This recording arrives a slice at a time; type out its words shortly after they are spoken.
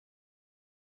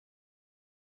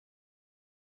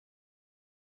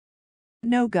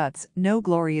No guts, no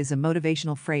glory is a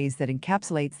motivational phrase that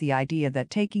encapsulates the idea that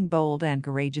taking bold and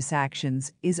courageous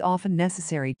actions is often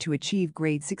necessary to achieve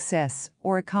great success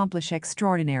or accomplish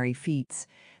extraordinary feats.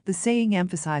 The saying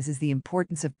emphasizes the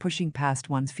importance of pushing past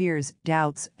one's fears,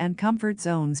 doubts, and comfort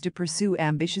zones to pursue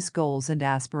ambitious goals and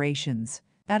aspirations.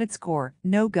 At its core,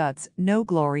 no guts, no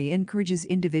glory encourages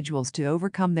individuals to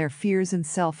overcome their fears and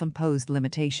self-imposed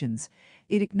limitations.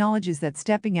 It acknowledges that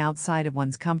stepping outside of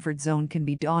one's comfort zone can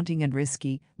be daunting and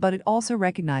risky, but it also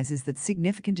recognizes that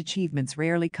significant achievements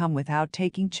rarely come without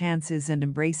taking chances and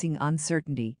embracing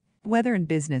uncertainty. Whether in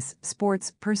business,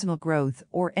 sports, personal growth,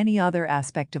 or any other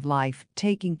aspect of life,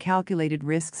 taking calculated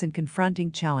risks and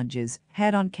confronting challenges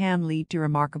head-on can lead to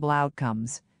remarkable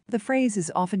outcomes. The phrase is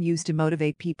often used to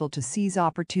motivate people to seize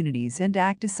opportunities and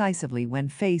act decisively when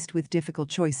faced with difficult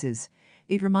choices.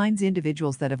 It reminds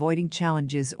individuals that avoiding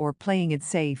challenges or playing it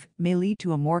safe may lead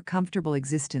to a more comfortable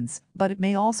existence, but it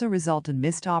may also result in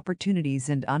missed opportunities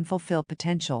and unfulfilled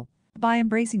potential. By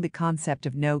embracing the concept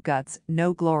of no guts,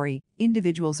 no glory,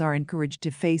 individuals are encouraged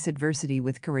to face adversity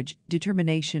with courage,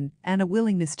 determination, and a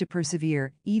willingness to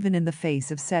persevere, even in the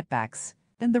face of setbacks.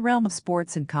 In the realm of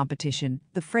sports and competition,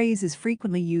 the phrase is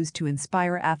frequently used to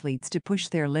inspire athletes to push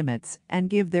their limits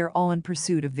and give their all in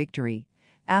pursuit of victory.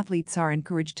 Athletes are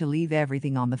encouraged to leave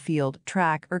everything on the field,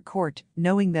 track, or court,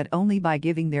 knowing that only by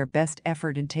giving their best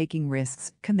effort and taking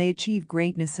risks can they achieve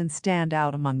greatness and stand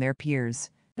out among their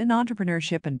peers. In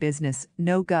entrepreneurship and business,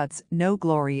 no guts, no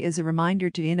glory is a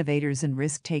reminder to innovators and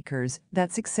risk-takers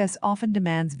that success often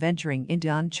demands venturing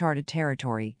into uncharted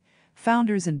territory.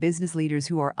 Founders and business leaders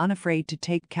who are unafraid to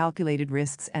take calculated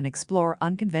risks and explore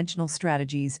unconventional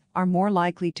strategies are more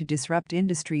likely to disrupt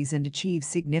industries and achieve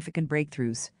significant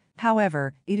breakthroughs.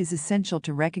 However, it is essential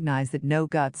to recognize that no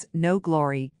guts, no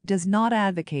glory does not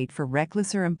advocate for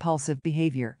reckless or impulsive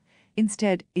behavior.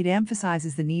 Instead, it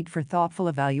emphasizes the need for thoughtful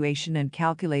evaluation and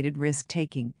calculated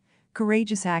risk-taking.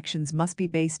 Courageous actions must be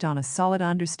based on a solid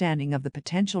understanding of the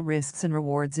potential risks and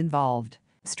rewards involved.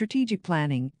 Strategic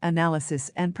planning,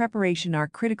 analysis, and preparation are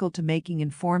critical to making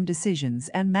informed decisions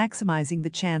and maximizing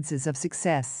the chances of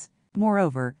success.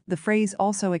 Moreover, the phrase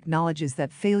also acknowledges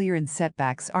that failure and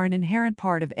setbacks are an inherent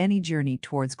part of any journey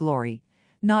towards glory.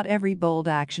 Not every bold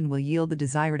action will yield the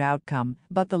desired outcome,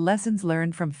 but the lessons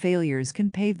learned from failures can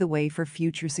pave the way for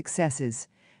future successes.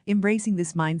 Embracing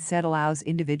this mindset allows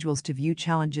individuals to view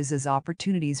challenges as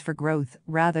opportunities for growth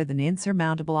rather than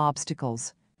insurmountable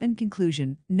obstacles. In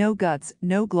conclusion, no guts,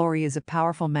 no glory is a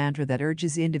powerful mantra that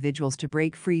urges individuals to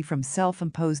break free from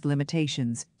self-imposed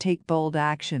limitations, take bold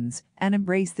actions, and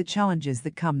embrace the challenges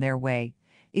that come their way.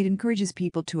 It encourages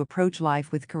people to approach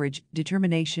life with courage,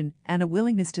 determination, and a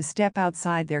willingness to step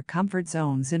outside their comfort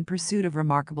zones in pursuit of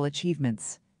remarkable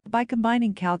achievements. By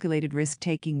combining calculated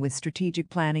risk-taking with strategic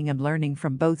planning and learning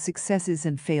from both successes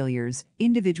and failures,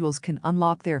 individuals can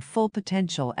unlock their full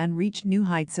potential and reach new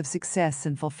heights of success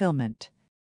and fulfillment.